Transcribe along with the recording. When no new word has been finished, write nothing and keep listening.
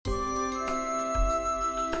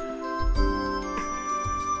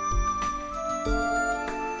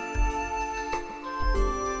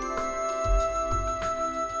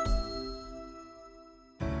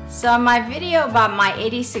So in my video about my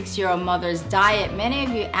 86-year-old mother's diet, many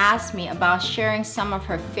of you asked me about sharing some of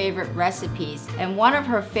her favorite recipes. And one of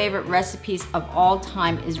her favorite recipes of all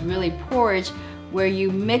time is really porridge, where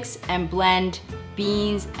you mix and blend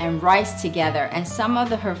beans and rice together. And some of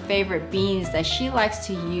her favorite beans that she likes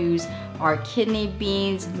to use are kidney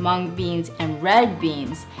beans, mung beans, and red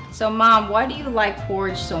beans. So Mom, why do you like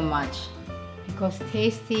porridge so much? Because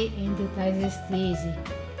tasty and digest easy.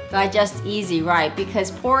 Digest easy, right?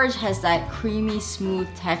 Because porridge has that creamy,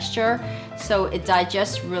 smooth texture, so it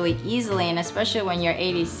digests really easily. And especially when you're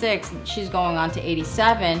 86, she's going on to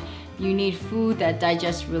 87, you need food that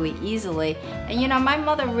digests really easily. And you know, my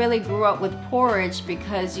mother really grew up with porridge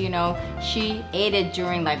because, you know, she ate it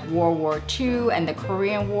during like World War II and the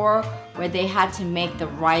Korean War, where they had to make the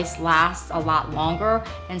rice last a lot longer.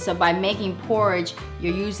 And so by making porridge,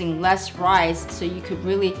 you're using less rice, so you could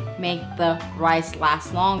really make the rice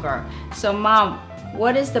last longer. So Mom,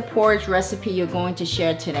 what is the porridge recipe you're going to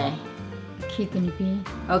share today? Kidney bean.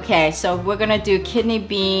 Okay, so we're gonna do kidney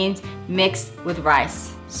beans mixed with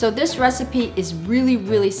rice. So this recipe is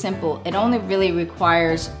really simple. It only really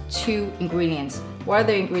requires 2 ingredients. What are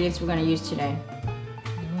the ingredients we're gonna use today?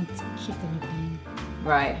 I want kidney bean.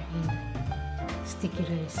 Right. And sticky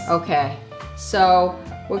rice. Okay, so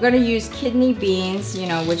we're gonna use kidney beans, you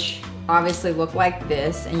know, which obviously look like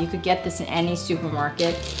this, and you could get this in any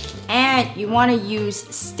supermarket. And you want to use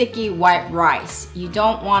sticky white rice. You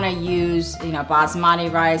don't want to use, you know, basmati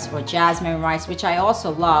rice or jasmine rice, which I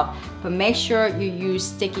also love, but make sure you use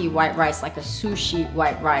sticky white rice, like a sushi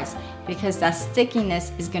white rice, because that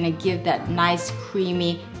stickiness is going to give that nice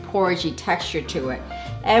creamy porridgey texture to it.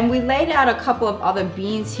 And we laid out a couple of other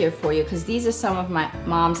beans here for you, because these are some of my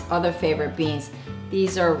mom's other favorite beans.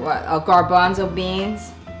 These are garbanzo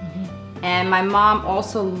beans. And my mom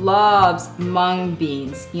also loves mung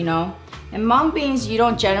beans, you know. And mung beans you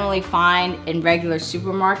don't generally find in regular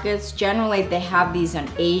supermarkets. Generally they have these in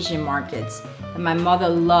Asian markets. And my mother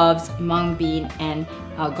loves mung bean and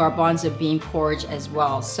garbanzo bean porridge as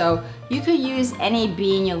well. So you could use any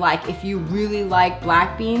bean you like. If you really like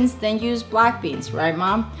black beans, then use black beans, right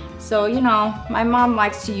Mom? So you know, my mom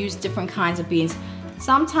likes to use different kinds of beans.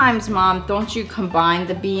 Sometimes Mom, don't you combine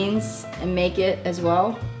the beans and make it as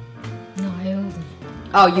well? No, I wouldn't.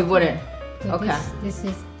 Oh, you wouldn't? So Okay. This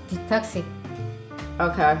is detoxic.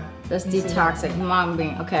 Okay, that's This is- detoxic, mung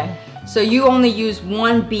bean, okay. So you only use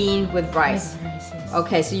 1 bean with rice? With rice, yes.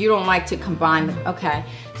 Okay, so you don't like to combine them, okay.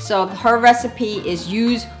 So her recipe is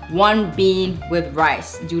use 1 bean with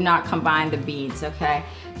rice. Do not combine the beans, okay.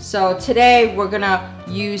 So today we're gonna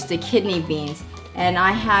use the kidney beans. And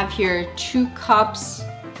I have here 2 cups,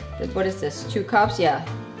 what is this, 2 cups? Yeah.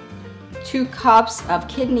 2 cups of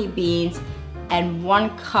kidney beans and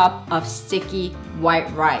 1 cup of sticky white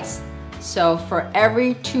rice. So for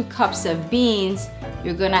every 2 cups of beans,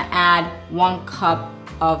 you're gonna add 1 cup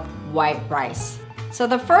of white rice. So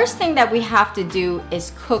the first thing that we have to do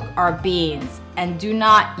is cook our beans, and do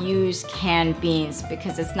not use canned beans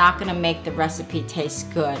because it's not gonna make the recipe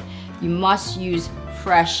taste good. You must use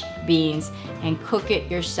fresh beans and cook it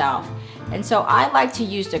yourself. And so I like to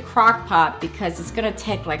use the crock pot because it's gonna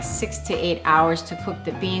take like 6 to 8 hours to cook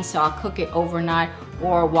the beans, so I'll cook it overnight,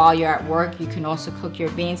 or while you're at work, you can also cook your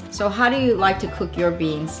beans. So how do you like to cook your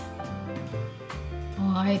beans?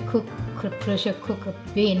 Oh, I pressure cook a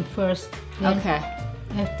bean first. Then Okay.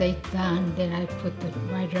 after it's done, then I put the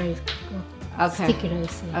white rice, Okay. sticky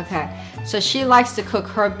rice. Yes. Okay, so she likes to cook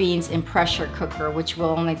her beans in pressure cooker, which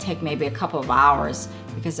will only take maybe a couple of hours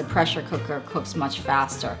because the pressure cooker cooks much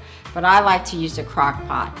faster. But I like to use the crock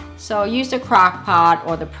pot. So use the crock pot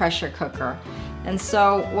or the pressure cooker. And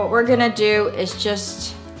so what we're gonna do is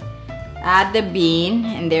just add the bean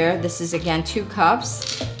in there. This is again 2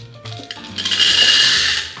 cups.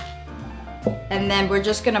 And then we're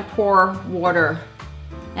just gonna pour water.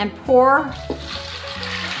 And pour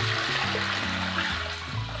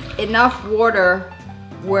enough water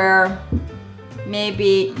where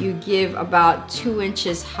maybe you give about 2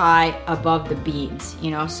 inches high above the beans,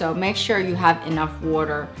 you know, so make sure you have enough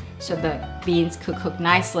water so the beans could cook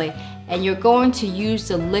nicely. And you're going to use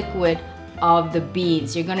the liquid of the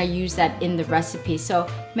beans. You're gonna use that in the recipe. So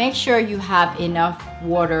make sure you have enough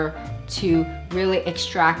water to really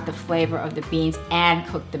extract the flavor of the beans and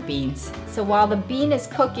cook the beans. So while the bean is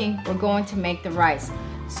cooking, we're going to make the rice.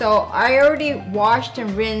 So I already washed and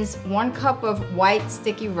rinsed 1 cup of white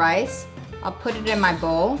sticky rice. I'll put it in my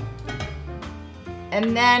bowl.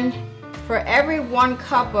 And then for every 1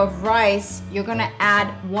 cup of rice, you're gonna add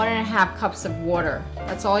 1.5 cups of water.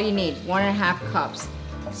 That's all you need, 1.5 cups.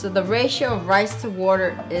 So the ratio of rice to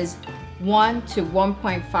water is 1 to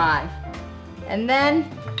 1.5. And then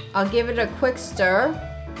I'll give it a quick stir.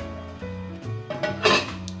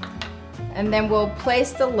 And then we'll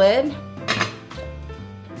place the lid.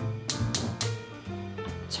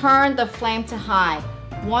 Turn the flame to high.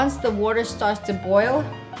 Once the water starts to boil,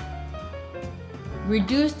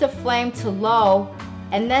 reduce the flame to low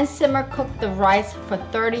and then simmer cook the rice for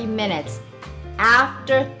 30 minutes.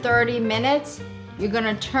 After 30 minutes, you're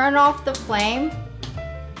gonna turn off the flame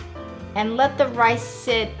and let the rice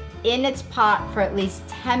sit in its pot for at least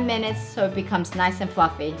 10 minutes so it becomes nice and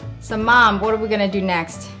fluffy. So Mom, what are we gonna do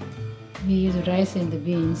next? We use rice and the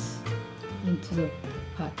beans into the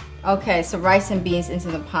pot. Okay, so rice and beans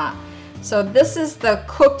into the pot. So this is the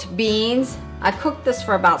cooked beans. I cooked this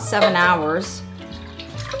for about 7 hours.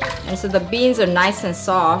 And so the beans are nice and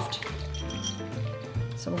soft.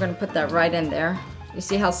 So we're gonna put that right in there. You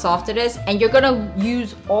see how soft it is? And you're gonna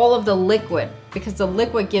use all of the liquid because the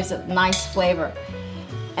liquid gives it nice flavor.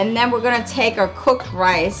 And then we're gonna take our cooked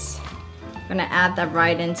rice. We're gonna add that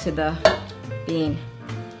right into the bean.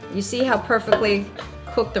 You see how perfectly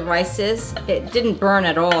cooked the rice is? It didn't burn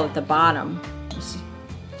at all at the bottom. You see?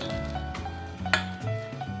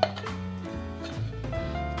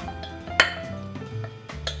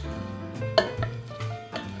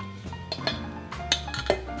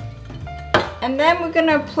 And then we're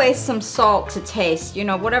gonna place some salt to taste, you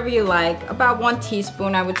know, whatever you like. About 1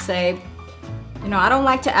 teaspoon, I would say. You know, I don't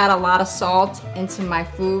like to add a lot of salt into my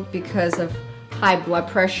food because of high blood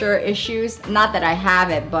pressure issues. Not that I have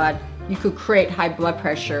it, but you could create high blood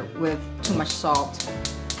pressure with too much salt.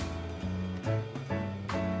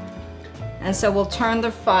 And so we'll turn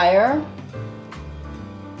the fire.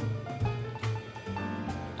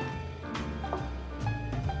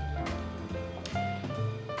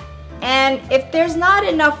 And if there's not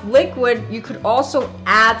enough liquid, you could also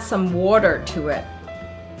add some water to it.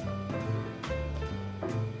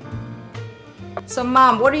 So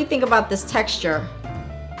Mom, what do you think about this texture?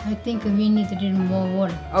 I think we need a little more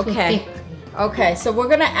water. Okay. Okay, so we're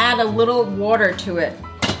gonna add a little water to it.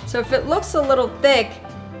 So if it looks a little thick,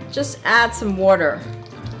 just add some water.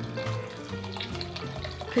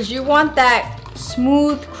 Because you want that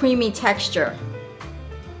smooth, creamy texture.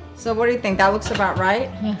 So what do you think? That looks about right?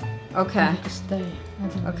 Yeah. Okay. Stay.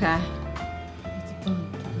 Okay. It's burnt.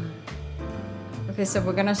 Okay, so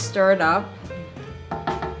we're gonna stir it up.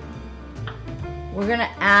 We're gonna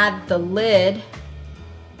add the lid.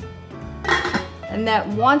 And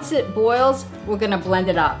then once it boils, we're gonna blend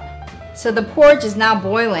it up. So the porridge is now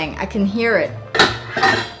boiling. I can hear it.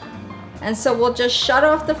 And so we'll just shut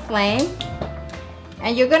off the flame.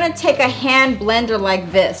 And you're gonna take a hand blender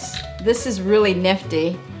like this. This is really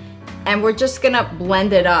nifty. And we're just gonna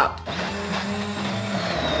blend it up.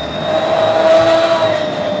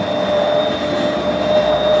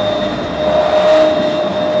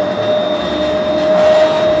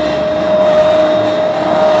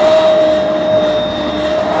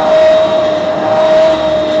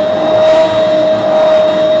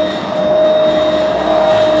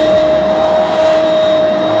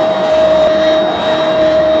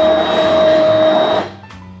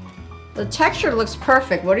 The texture looks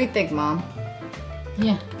perfect. What do you think, Mom?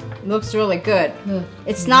 Yeah. It looks really good. Good.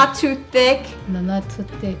 It's not too thick No, not too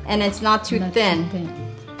thick. and it's not too Not thin. Too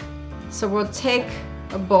thin. So we'll take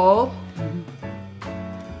a bowl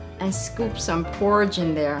and scoop some porridge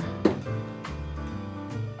in there.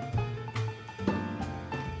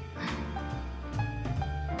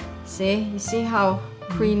 See? You see how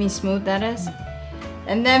creamy smooth that is?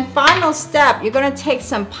 And then final step, you're gonna take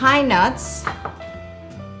some pine nuts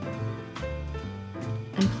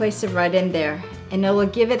and place it right in there. And it will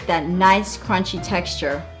give it that nice crunchy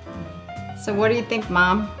texture. So what do you think,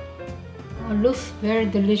 Mom? Oh, looks very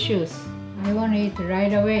delicious. I want to eat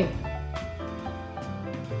right away.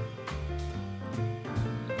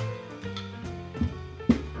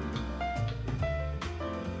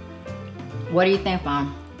 What do you think,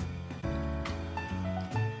 Mom?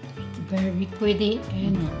 It's very liquidy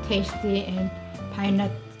and tasty, and pine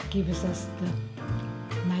nut gives us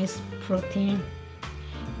the nice protein.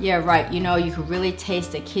 Yeah, right. You know, you can really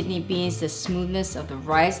taste the kidney beans, the smoothness of the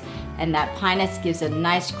rice, and that pine nuts gives a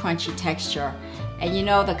nice crunchy texture. And you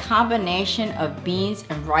know, the combination of beans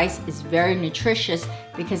and rice is very nutritious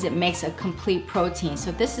because it makes a complete protein.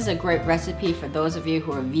 So this is a great recipe for those of you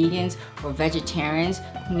who are vegans or vegetarians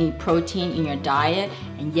who need protein in your diet,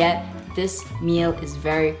 and yet this meal is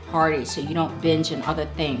very hearty, so you don't binge on other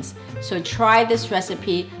things. So try this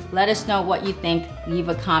recipe. Let us know what you think. Leave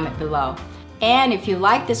a comment below. And if you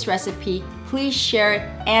like this recipe, please share it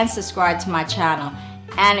and subscribe to my channel.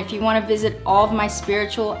 And if you want to visit all of my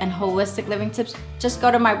spiritual and holistic living tips, just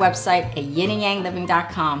go to my website at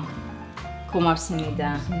yinandyangliving.com.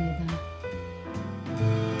 고맙습니다. 고맙습니다.